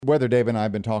Weather Dave and I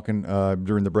have been talking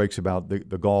during the breaks about the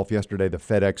golf yesterday. The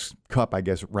FedEx Cup, I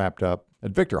guess, wrapped up.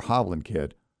 And Victor Hovland,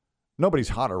 kid, nobody's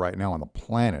hotter right now on the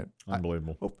planet.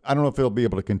 Unbelievable. I don't know if he'll be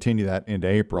able to continue that into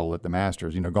April at the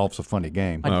Masters. You know, golf's a funny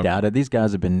game. I doubt it. These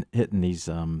guys have been hitting these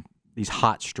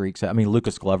hot streaks. I mean,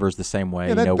 Lucas Glover's the same way.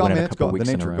 Yeah, winning a couple weeks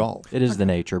the in nature a of row. golf. It is the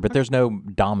nature, but there's no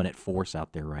dominant force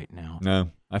out there right now. No,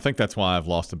 I think that's why I've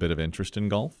lost a bit of interest in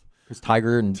golf. Because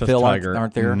Tiger and Phil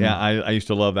aren't there. Yeah, I used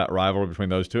to love that rivalry between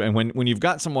those two. And when you've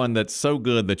got someone that's so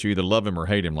good that you either love him or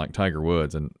hate him, like Tiger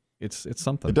Woods, and it's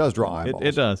something. It does draw eyeballs.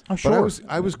 It does. Oh, sure. But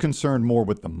I was concerned more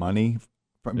with the money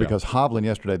because Hovland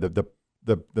yesterday,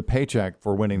 the paycheck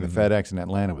for winning the FedEx in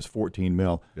Atlanta was $14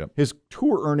 million. Yep. His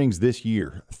tour earnings this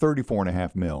year,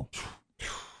 $34.5 million.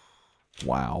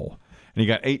 Wow. And he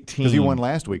got 18. Because he won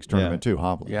last week's tournament too,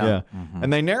 Hovland. Yeah.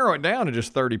 And they narrow it down to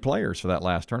just 30 players for that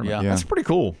last tournament. Yeah. That's pretty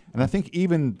cool. And I think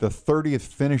even the 30th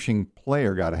finishing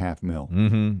player got $500,000.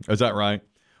 Mm-hmm. Is that right?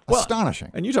 Astonishing.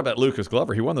 And you talk about Lucas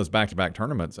Glover. He won those back-to-back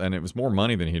tournaments, and it was more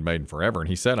money than he'd made in forever. And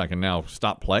he said, I can now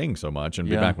stop playing so much and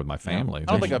be back with my family.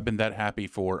 I don't think I've been that happy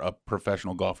for a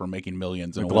professional golfer making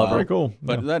millions in a Glover. while. Very cool.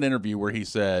 But that interview where he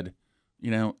said,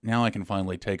 now I can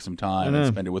finally take some time and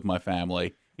spend it with my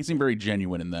family. He seemed very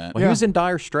genuine in that. Well, he was in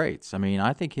dire straits. I mean,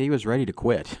 I think he was ready to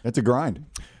quit. It's a grind.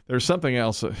 There's something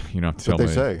else, tell what me. they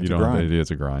say. It's You a don't grind. It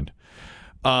is a grind.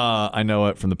 I know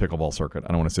it from the pickleball circuit. I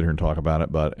don't want to sit here and talk about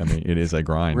it, but I mean, it is a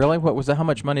grind. Really? What was that? How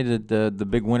much money did the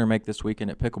big winner make this weekend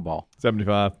at pickleball?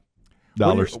 $75.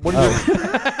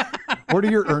 What are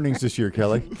your earnings this year,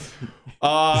 Kelly?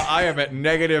 I am at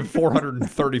negative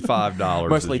 $435.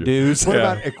 Mostly this year. dues. What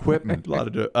about equipment? A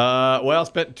lot of well,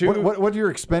 spent two. What are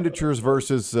your expenditures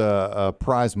versus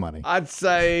prize money? I'd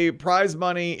say prize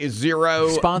money is zero.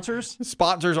 Sponsors?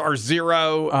 Sponsors are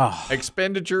zero.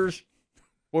 Expenditures.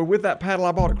 Well, with that paddle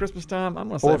I bought at Christmas time, I'm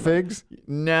going to say. Four figs?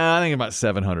 No, I think about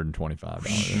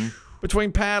 $725.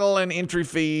 Between paddle and entry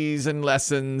fees and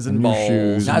lessons and New balls.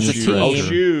 shoes. As a team. Oh,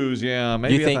 shoes, yeah.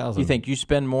 Maybe You think you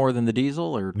spend more than the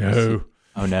diesel? Or No.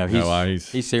 Oh, no.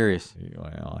 He's serious.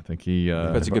 Well, I think he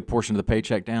Puts a good portion of the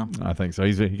paycheck down. I think so.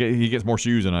 He gets more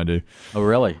shoes than I do. Oh,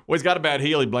 really? Well, he's got a bad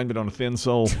heel. He blamed it on a thin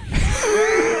sole.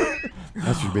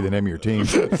 That should be the name of your team.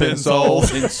 Thin sole.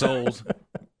 In souls.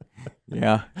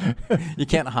 Yeah. You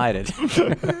can't hide it.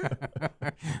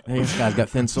 This guy's got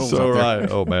thin soles So out there.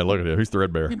 right. Oh, man, look at him. He's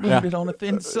threadbare. He blamed it on a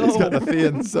thin soul. He's got the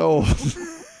thin sole.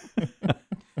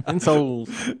 Thin soles.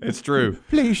 It's true.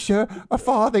 Please, sir, a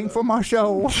farthing for my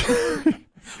soul.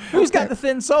 Who's got the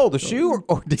thin sole, the shoe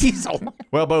or diesel?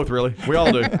 Well, both, really. We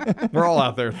all do. We're all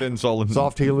out there, thin sole and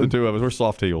Soft heeling. The two of us. We're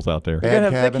soft heels out there. You gotta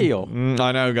have cabin. thick heel.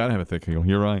 I know. Got to have a thick heel.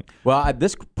 You're right. Well,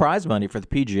 this prize money for the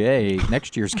PGA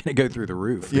next year is going to go through the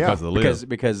roof. Yeah. Because of the live.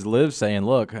 Because Liv's saying,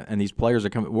 look, and these players are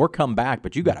coming. We'll come back,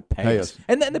 but you got to pay us.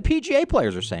 And then the PGA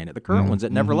players are saying it. The current ones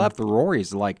that never left, the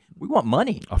Rorys, are like, we want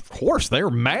money. Of course,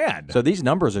 they're mad. So these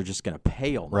numbers are just going to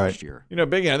pale next year.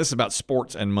 Big. This is about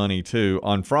sports and money too.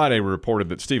 On Friday, we reported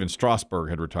that Steven Strasburg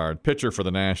had retired, pitcher for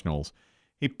the Nationals.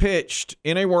 He pitched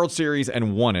in a World Series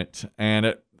and won it,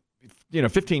 and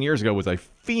 15 years ago was a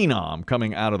phenom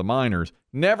coming out of the minors.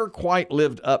 Never quite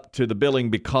lived up to the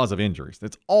billing because of injuries.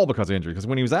 It's all because of injuries. Because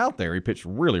when he was out there, he pitched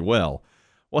really well.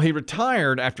 Well, he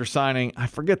retired after signing, I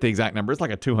forget the exact number, it's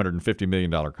like a $250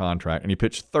 million contract, and he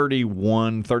pitched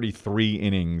 33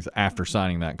 innings after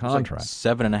signing that contract. It's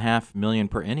like $7.5 million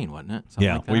per inning, wasn't it? Something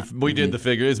like that. we did the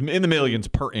figure. It's in the millions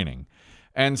per inning.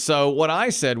 And so what I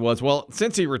said was, well,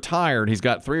 since he retired, he's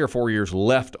got 3 or 4 years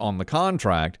left on the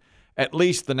contract. At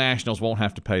least the Nationals won't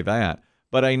have to pay that.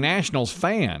 But a Nationals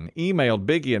fan emailed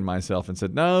Biggie and myself and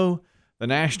said, no, the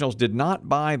Nationals did not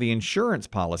buy the insurance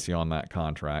policy on that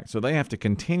contract, so they have to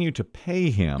continue to pay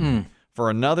him for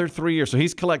another 3 years. So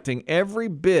he's collecting every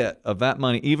bit of that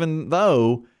money, even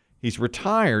though he's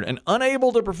retired and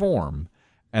unable to perform.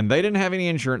 And they didn't have any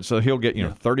insurance, so he'll get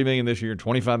 $30 million this year,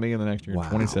 $25 million the next year,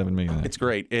 $27 million. It's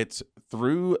great. It's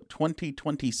through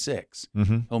 2026.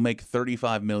 He'll make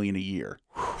 $35 million a year.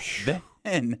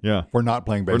 Then We're not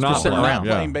playing baseball. sitting around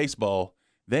playing baseball.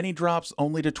 Then he drops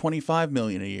only to $25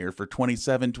 million a year for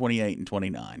 27, 28, and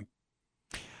 29.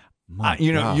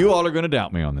 You all are going to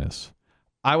doubt me on this.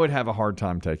 I would have a hard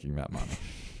time taking that money.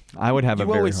 I would have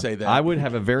You always say that. I would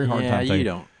have a very hard time taking. You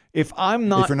don't. If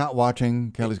If you're not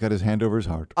watching, Kelly's got his hand over his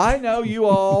heart. I know you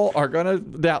all are going to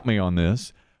doubt me on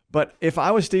this, but if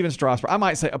I was Steven Strasburg, I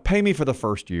might say, pay me for the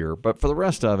first year, but for the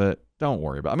rest of it, don't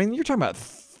worry about it. I mean, you're talking about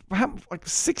like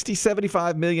 $60,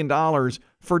 $75 million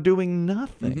for doing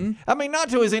nothing. I mean, not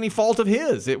to any fault of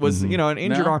his. It was, an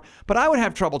injured arm. But I would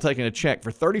have trouble taking a check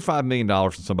for $35 million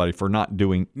from somebody for not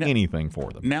doing anything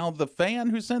for them. Now, the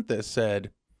fan who sent this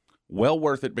said, well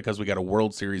worth it because we got a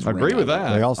World Series I ring agree with out of it.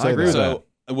 that. They all say I agree that. with that.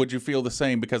 So would you feel the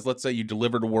same? Because let's say you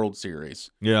delivered a World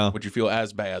Series. Yeah. Would you feel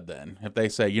as bad then if they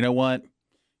say, you know what?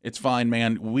 It's fine,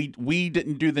 man. We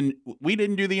didn't do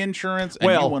the insurance,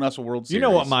 and you won us a World Series. You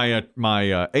know what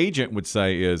my agent would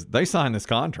say is they signed this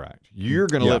contract. You're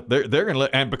going to let they're going to let,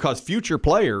 and because future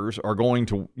players are going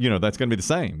to, that's going to be the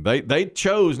same. They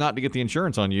chose not to get the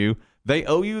insurance on you. They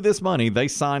owe you this money. They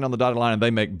signed on the dotted line, and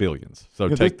they make billions. So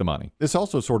take the money. This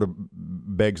also sort of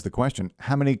begs the question: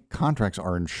 how many contracts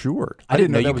are insured? I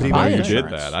didn't know that you was could even buy an You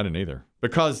insurance. did that. I didn't either.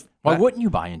 Because Why wouldn't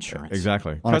you buy insurance?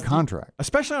 exactly on a 'Cause contract.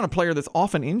 especially on a player that's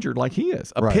often injured like he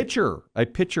is. A Right.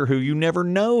 pitcher who you never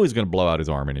know is going to blow out his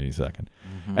arm in any second.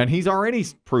 And he's already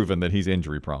proven that he's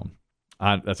injury prone.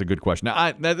 That's a good question.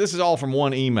 Now, this is all from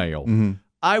one email.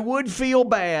 I would feel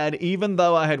bad even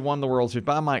though I had won the World Series,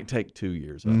 but I might take 2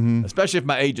 years of it, especially if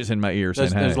my agent's in my ear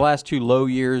saying, Those last 2 low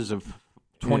years of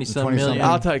 20-some 20-some million.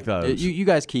 I'll take those. You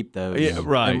guys keep those. Yeah,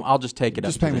 right. And I'll just take it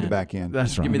Just up pay to me the then. back end.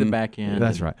 That's right. Give me the back end.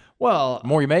 That's right. Well, The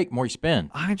more you make, more you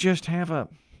spend. I just have a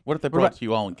What if they brought it to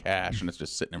you all in cash and it's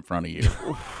just sitting in front of you,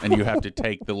 and you have to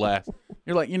take the last?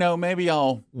 You're like, maybe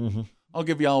I'll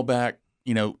give you all back,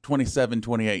 27,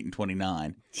 28, and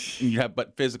 29. And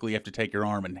but physically you have to take your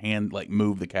arm and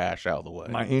move the cash out of the way.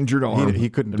 my injured arm. He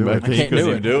couldn't do it. He can't couldn't do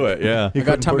even it. do it. Yeah. He got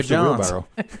couldn't Tommy push the Johns. wheelbarrow.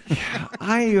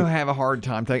 I have a hard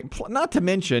time taking. Not to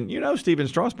mention, Steven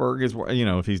Strasburg is,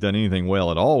 if he's done anything well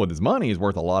at all with his money, he's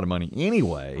worth a lot of money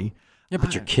anyway. Yeah,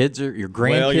 but your kids are your Well,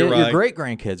 grandkids, you're right. your great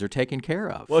grandkids are taken care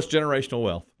of. Well, it's generational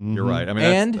wealth. You're right. I mean,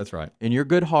 and that's right. in your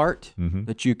good heart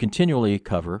that you continually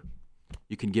cover,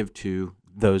 you can give to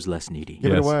those less needy.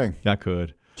 Give it away. I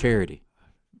could. Charity.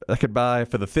 I could buy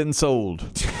for the thin-soled.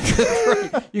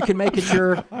 You can make it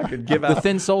your I could give the out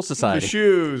Thin Soul the Society.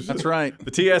 shoes. That's right.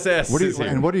 The TSS.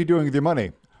 And what are you doing with your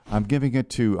money? I'm giving it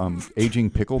to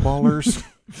aging pickleballers.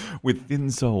 with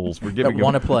thin soles? We're giving That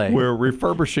wanna them- play. We're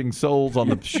refurbishing soles on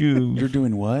the shoes. You're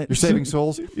doing what? You're saving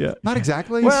souls? Yeah. Not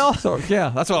exactly. Well, yeah,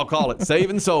 that's what I'll call it.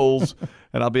 Saving souls.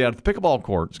 And I'll be out at the pickleball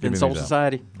courts. Thin giving Soul these out.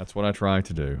 Society. That's what I try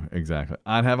to do. Exactly.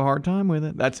 I'd have a hard time with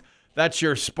it. That's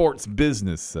your sports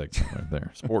business section right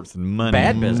there. Sports and money.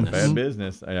 Bad business. Bad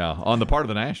business. Yeah. On the part of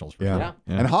the Nationals. For Yeah. sure.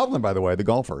 And Hovland, by the way, the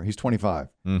golfer, he's 25.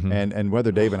 And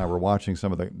whether Dave and I were watching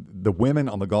some of the women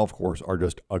on the golf course are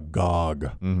just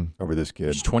agog over this kid.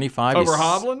 He's 25. Over he's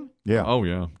Hovland? Yeah. Oh,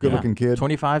 yeah. Good looking kid.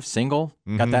 25, single,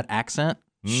 got that accent.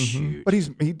 Shoot. But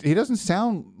he doesn't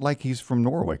sound like he's from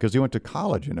Norway because he went to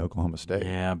college in Oklahoma State.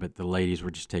 Yeah, but the ladies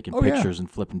were just taking Oh, yeah. pictures and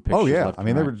flipping pictures. Oh, yeah. left I mean,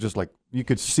 and they right. were just like, you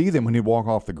could see them when he'd walk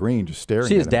off the green just staring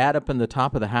See at his him. dad up in the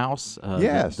top of the house,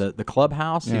 Yes. the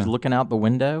clubhouse. Yeah. He's looking out the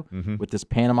window with this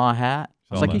Panama hat.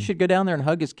 I was Saw like, he that. should go down there and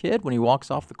hug his kid when he walks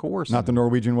off the course. Not the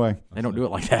Norwegian way. They don't do it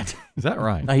like that. Is that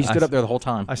right? No, he stood up there the whole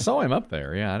time. I saw him up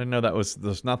there. Yeah. I didn't know that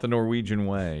was not the Norwegian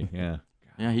way. Yeah.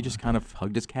 Yeah, he just kind of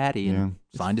hugged his caddy and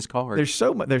signed his card. There's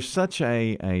such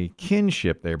a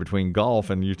kinship there between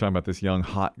golf and you're talking about this young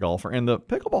hot golfer and the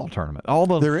pickleball tournament.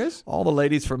 There is? All the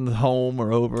ladies from the home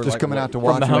are over, Just like, coming out to from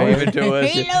watch the him. waving to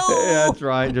us. Yeah, that's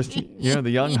right. Just the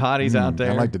young hotties out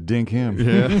there. I like to dink him.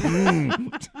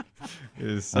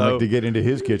 Is I so, like to get into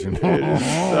his kitchen.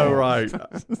 so right.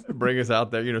 Bring us out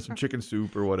there, some chicken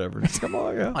soup or whatever. Just come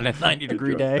on, yeah. on a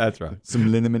 90-degree day. That's right.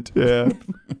 Some liniment. Yeah.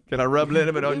 Can I rub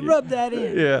liniment on you? Rub that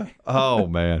in. Yeah. Oh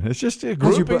man, it's just How's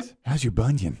groupies. your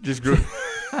bunion? Just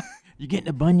You getting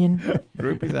a bunion?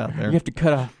 groupies out there. You have to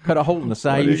cut a hole in the What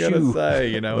side are of you your gonna shoe.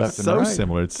 say? It's Left and so right.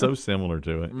 similar. It's so similar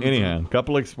to it. Anyhow, a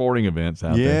couple of sporting events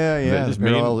out there. Yeah. Just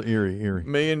They're me, all and, eerie.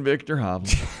 me and Victor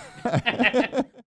Hovland.